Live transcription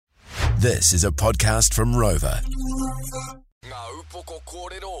This is a podcast from Rover.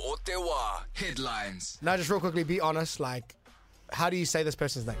 Headlines. Now, just real quickly, be honest. Like, how do you say this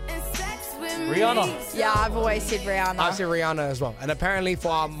person's name? Rihanna. Yeah, I've always said Rihanna. I've said Rihanna as well. And apparently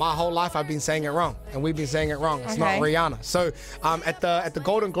for my whole life, I've been saying it wrong. And we've been saying it wrong. It's not Rihanna. So at the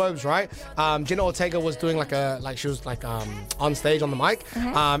Golden Globes, right, Jenna Ortega was doing she was on stage on the mic.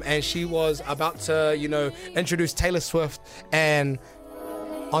 And she was about to, introduce Taylor Swift and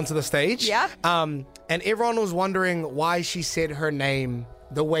onto the stage. Yeah. And everyone was wondering why she said her name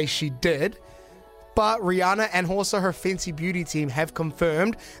the way she did. But Rihanna and also her Fenty Beauty team have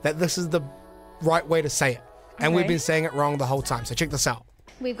confirmed that this is the right way to say it. And we've been saying it wrong the whole time. So check this out.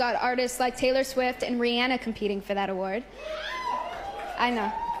 We've got artists like Taylor Swift and Rihanna competing for that award. I know.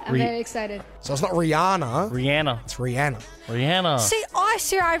 I'm very excited. So it's not Rihanna. Rihanna. It's Rihanna. Rihanna.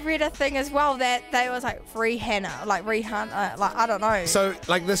 See, I read a thing as well that they was like Rihanna, like Rihanna, I don't know. So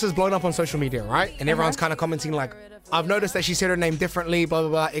this is blown up on social media, right? And everyone's kind of commenting like, I've noticed that she said her name differently, blah, blah,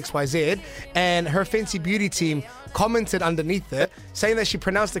 blah, XYZ. And her Fenty Beauty team commented underneath it, saying that she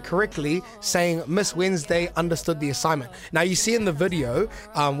pronounced it correctly, saying Miss Wednesday understood the assignment. Now, you see in the video,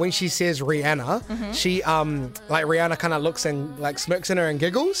 when she says Rihanna, she, Rihanna kind of looks and smirks in her and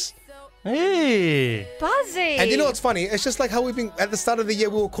giggles. Hey. Buzzy. And you know what's funny? It's just like how we've been, at the start of the year,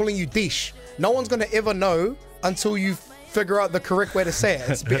 we were calling you Dish. No one's going to ever know until you figure out the correct way to say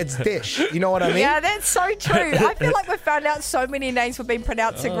it. It's Dish. You know what I mean? Yeah, that's so true. I feel like we've found out so many names we've been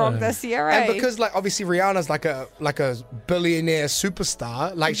pronouncing wrong this year, eh? And because obviously Rihanna's like a billionaire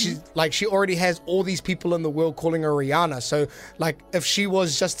superstar, she already has all these people in the world calling her Weird. So if she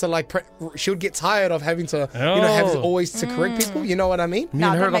was just to she would get tired of having to have always to correct people. You know what I mean? Me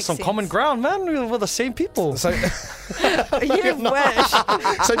and her got some common ground, man. We're the same people. So You wish.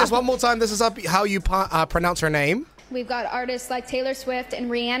 So just one more time, this is how you pronounce her name. We've got artists like Taylor Swift and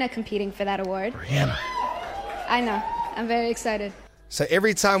Rihanna competing for that award. Rihanna. I know. I'm very excited. So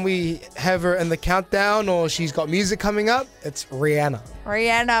every time we have her in the countdown or she's got music coming up, it's Rihanna.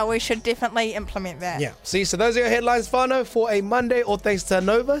 Rihanna, we should definitely implement that. Yeah. See, so those are your headlines, Fano, for a Monday, all thanks to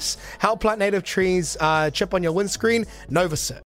Novus. Help plant native trees, chip on your windscreen, Novus it.